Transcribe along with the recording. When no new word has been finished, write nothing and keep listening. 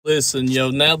Listen,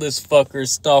 yo, now this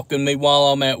fucker's stalking me while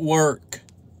I'm at work.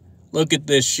 Look at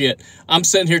this shit. I'm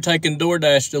sitting here taking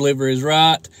DoorDash deliveries,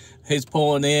 right? He's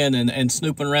pulling in and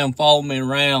snooping around, following me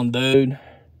around, dude.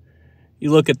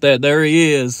 You look at that. There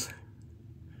he is.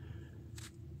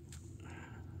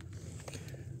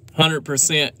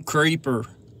 100% creeper.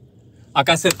 Like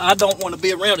I said, I don't want to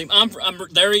be around him.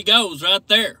 There he goes, right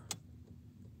there.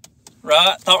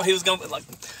 Right? Thought he was going to be like...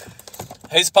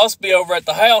 He's supposed to be over at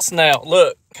the house now.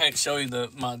 Look, can't show you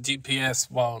my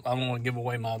GPS. Well, I don't want to give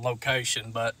away my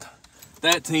location, but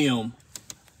that's him.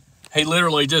 He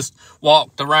literally just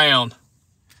walked around.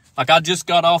 Like I just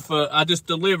got off. I just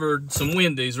delivered some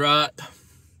Wendy's, right?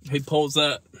 He pulls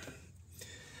up.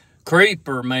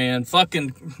 Creeper, man,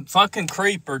 fucking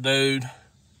creeper, dude.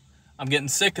 I'm getting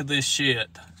sick of this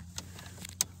shit.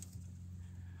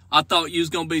 I thought you was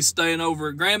gonna be staying over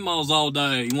at grandma's all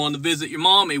day. You wanted to visit your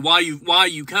mommy. Why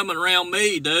you coming around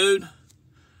me, dude? Am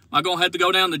I gonna have to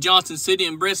go down to Johnson City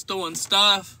and Bristol and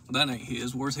stuff? That ain't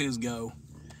his. Where's his go?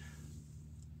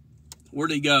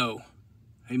 Where'd he go?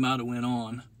 He might have went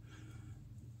on.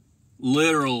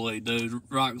 Literally, dude.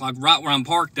 Right where I'm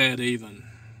parked at even.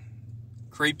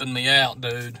 Creeping me out,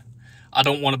 dude. I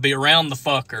don't want to be around the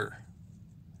fucker.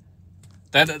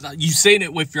 You seen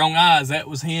it with your own eyes. That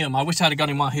was him. I wish I'd have got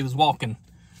him while he was walking.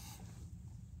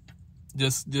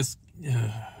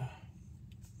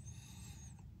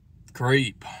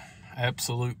 Creep.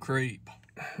 Absolute creep.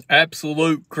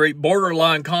 Absolute creep.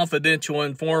 Borderline confidential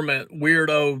informant,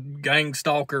 weirdo, gang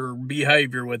stalker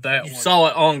behavior with that one. You saw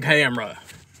it on camera.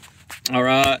 All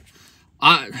right.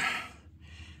 I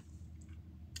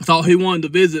thought he wanted to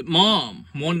visit mom,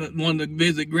 wanted to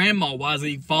visit grandma. Why is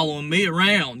he following me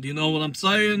around? You know what I'm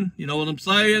saying? You know what I'm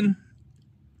saying?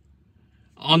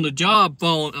 On the job,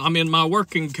 I'm in my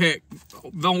working kit.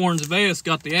 Orange vest,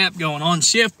 got the app going on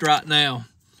shift right now.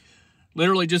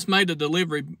 Literally just made a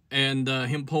delivery and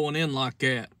him pulling in like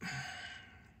that.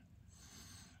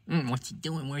 What's he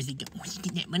doing? Where's he going? Where's he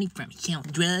getting that money from? Selling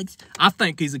drugs? I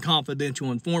think he's a confidential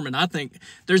informant. I think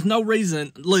there's no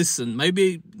reason. Listen,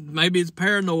 maybe it's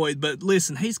paranoid, but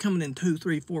listen, he's coming in 2,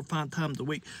 3, 4, 5 times a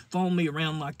week, following me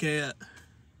around like that.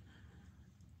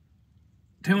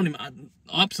 Telling him I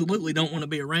absolutely don't want to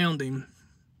be around him.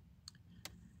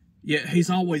 Yet he's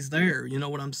always there. You know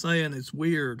what I'm saying? It's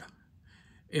weird.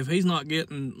 If he's not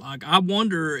getting, like, I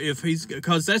wonder if he's,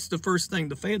 because that's the first thing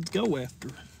the feds go after.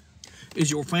 Is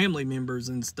your family members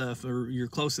and stuff, or your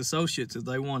close associates, if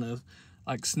they want to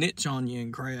like snitch on you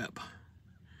and crap.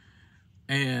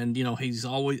 And you know he's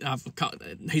always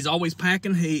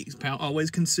packing heat, he's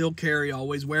always concealed carry,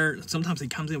 always wearing. Sometimes he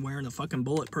comes in wearing a fucking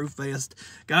bulletproof vest.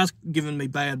 Guy's giving me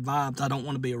bad vibes. I don't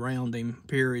want to be around him.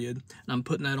 Period. And I'm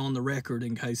putting that on the record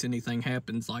in case anything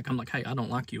happens. Like I'm like, hey, I don't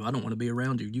like you. I don't want to be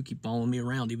around you. You keep following me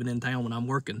around, even in town when I'm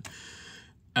working.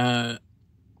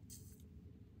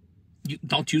 You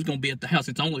thought you was going to be at the house.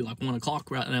 It's only like 1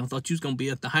 o'clock right now. I thought you was going to be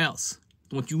at the house.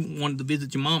 What you wanted to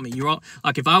visit your mommy. You're all,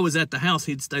 like, if I was at the house,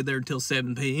 he'd stay there until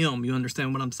 7 p.m. You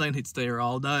understand what I'm saying? He'd stay there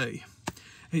all day.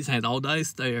 He's had all day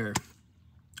stay there.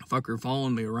 Fucker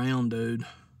following me around, dude.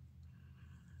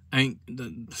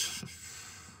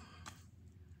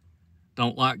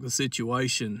 Don't like the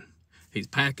situation. He's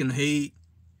packing heat.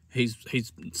 He's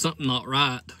something not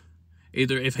right.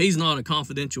 Either if he's not a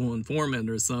confidential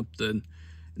informant or something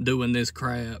doing this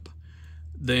crap,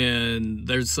 then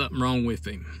there's something wrong with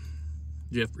him.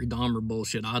 Jeffrey Dahmer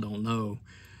bullshit, I don't know.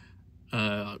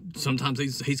 Sometimes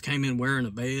he's came in wearing a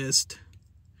vest.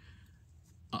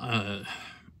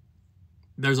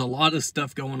 There's a lot of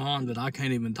stuff going on that I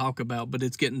can't even talk about, but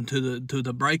it's getting to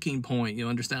the breaking point. You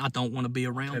understand? I don't want to be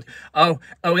around. Oh,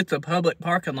 it's a public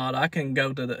parking lot. I can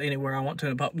go to anywhere I want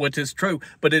to, which is true,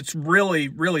 but it's really,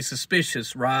 really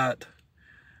suspicious, right?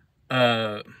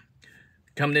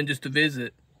 Coming in just to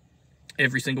visit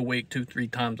every single week, 2, 3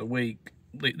 times a week,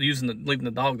 leaving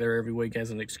the dog there every week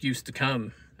as an excuse to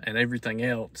come, and everything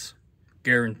else.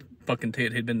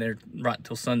 Guaranteed he'd been there right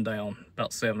until sundown,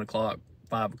 about 7 o'clock,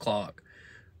 5 o'clock,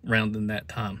 rounding that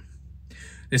time.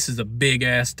 This is a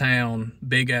big-ass town,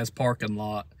 big-ass parking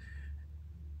lot.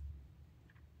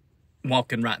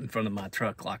 Walking right in front of my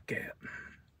truck like that.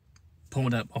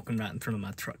 Pulling up, walking right in front of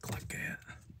my truck like that.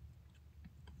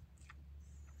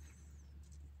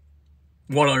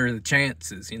 What are the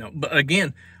chances, you know? But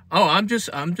again, I'm just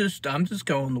going to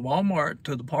Walmart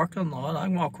to the parking lot. I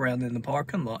can walk around in the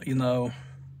parking lot, you know.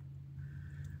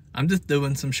 I'm just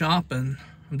doing some shopping.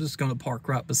 I'm just going to park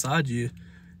right beside you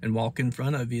and walk in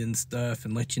front of you and stuff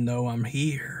and let you know I'm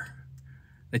here.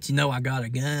 Let you know I got a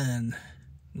gun.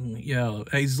 Yo,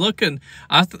 he's looking.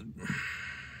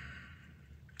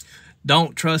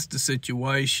 Don't trust the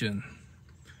situation.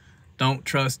 don't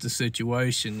trust the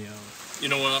situation, y'all. You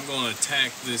know what, I'm going to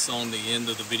tack this on the end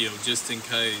of the video just in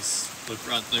case. Look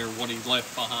right there, what he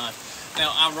left behind.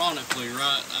 Now, ironically,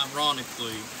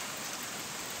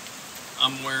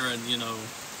 I'm wearing, you know,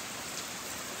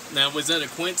 now was that a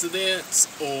coincidence,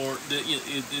 or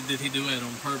did he do it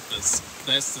on purpose?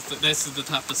 That's the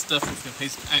type of stuff with him.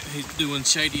 He's doing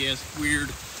shady ass, weird,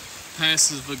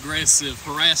 passive aggressive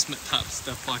harassment type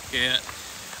stuff like that.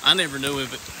 I never knew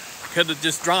if it could have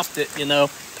just dropped it, you know.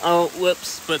 Oh,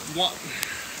 whoops! But what,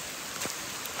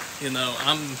 you know,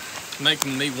 I'm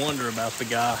making me wonder about the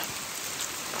guy.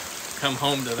 Come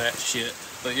home to that shit.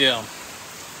 But yeah,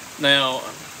 now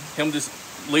him just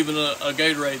leaving a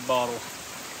Gatorade bottle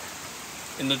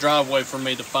in the driveway for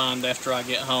me to find after I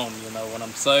get home. You know what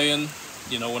I'm saying?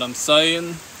 You know what I'm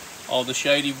saying? All the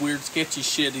shady, weird, sketchy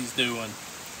shit he's doing.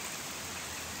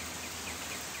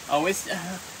 Oh,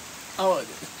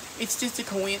 it's just a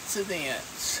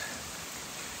coincidence.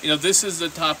 You know, this is the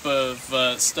type of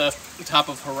type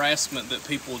of harassment that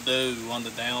people do on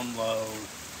the down low.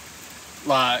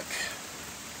 Like,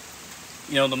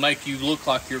 you know, to make you look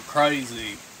like you're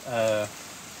crazy.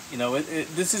 You know,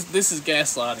 this is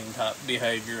gaslighting type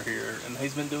behavior here, and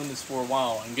he's been doing this for a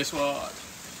while. And guess what?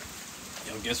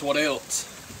 You know, guess what else?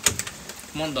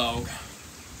 Come on, dog.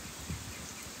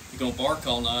 You gonna bark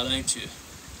all night, ain't you?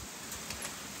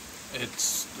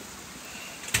 It's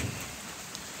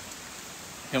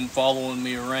him following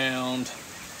me around,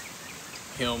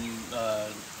 him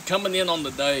coming in on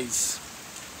the days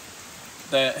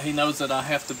that he knows that I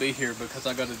have to be here because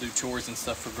I got to do chores and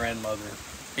stuff for grandmother.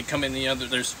 He come in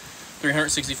there's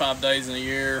 365 days in a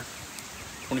year,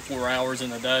 24 hours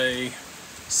in a day,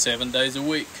 7 days a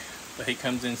week. But he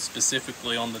comes in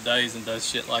specifically on the days and does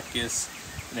shit like this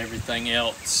and everything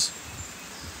else.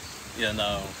 You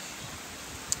know,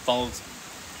 follows,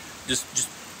 it's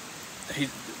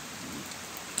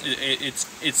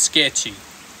sketchy.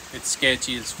 It's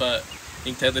sketchy as fuck.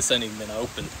 You can tell this ain't even been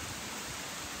opened.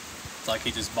 It's like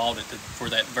he just bought it for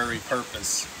that very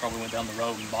purpose. Probably went down the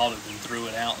road and bought it and threw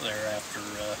it out there after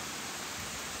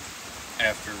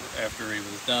he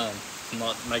was done. I'm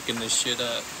not making this shit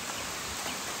up.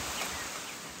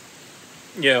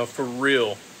 Yeah, for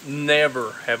real.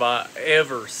 Never have I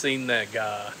ever seen that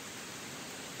guy.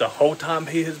 The whole time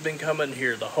he has been coming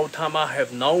here, the whole time I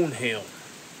have known him,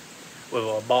 with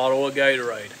a bottle of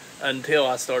Gatorade, until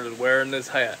I started wearing this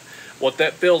hat. What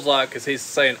that feels like is he's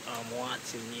saying, I'm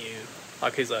watching you.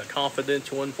 Like he's a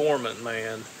confidential informant,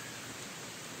 man.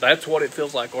 That's what it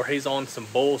feels like, or he's on some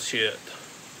bullshit.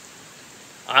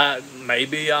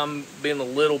 Maybe I'm being a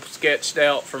little sketched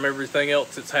out from everything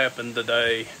else that's happened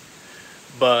today,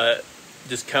 but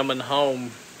just coming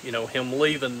home, you know, him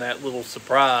leaving that little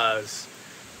surprise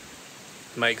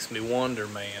makes me wonder,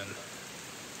 man.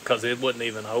 Because it wasn't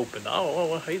even open.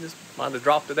 Oh, well, he just might have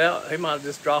dropped it out. He might have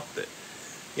just dropped it.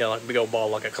 You know, like a big old ball,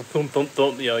 like a thump, thump,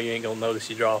 thump. You know, you ain't gonna notice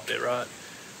you dropped it, right?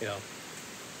 You know,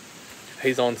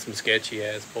 he's on some sketchy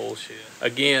ass bullshit.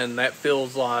 Again, that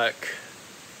feels like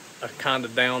a kind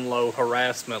of down low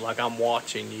harassment, like I'm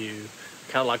watching you.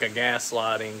 Kind of like a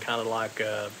gaslighting, kind of like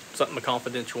something a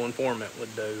confidential informant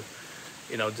would do.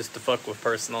 You know, just to fuck with a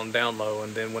person on down low.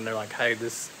 And then when they're like, hey,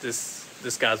 this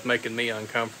guy's making me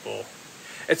uncomfortable.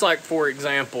 It's like, for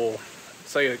example,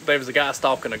 say there was a guy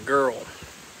stalking a girl,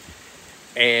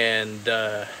 and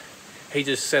he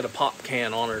just set a pop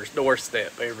can on her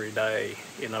doorstep every day,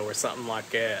 you know, or something like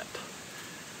that.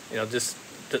 You know, just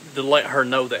to let her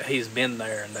know that he's been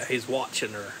there and that he's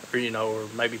watching her, or, you know, or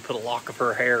maybe put a lock of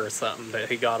her hair or something that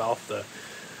he got off the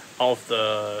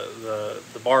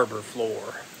barber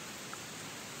floor.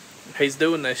 He's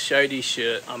doing this shady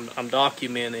shit. I'm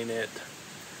documenting it.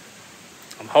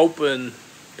 I'm hoping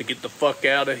to get the fuck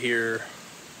out of here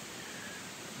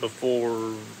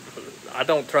before. I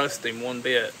don't trust him one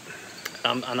bit,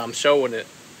 and I'm showing it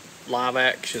live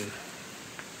action.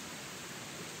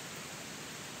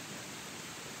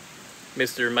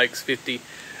 Mr. Makes 50,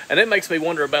 and it makes me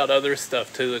wonder about other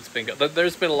stuff too.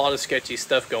 There's been a lot of sketchy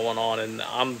stuff going on, and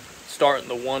I'm starting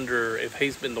to wonder if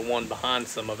he's been the one behind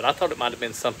some of it. I thought it might have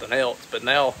been something else, but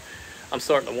now I'm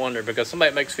starting to wonder, because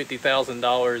somebody makes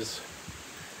 $50,000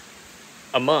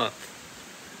 a month.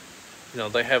 You know,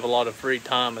 they have a lot of free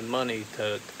time and money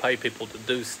to pay people to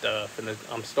do stuff, and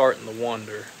I'm starting to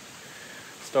wonder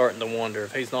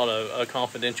if he's not a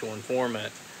confidential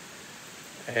informant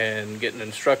and getting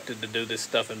instructed to do this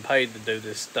stuff and paid to do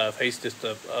this stuff. He's just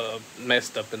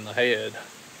messed up in the head.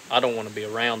 I don't want to be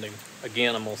around him.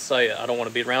 Again, I'm going to say it. I don't want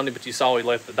to be around him, but you saw he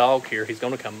left the dog here. He's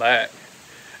going to come back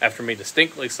after me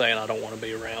distinctly saying I don't want to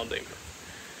be around him.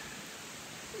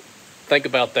 Think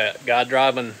about that. Guy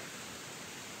driving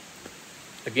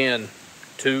again,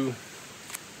 two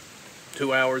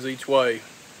hours each way,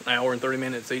 an hour and 30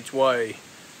 minutes each way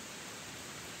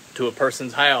to a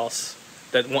person's house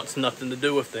that wants nothing to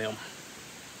do with them.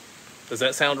 Does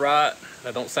that sound right?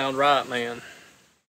 That don't sound right, man.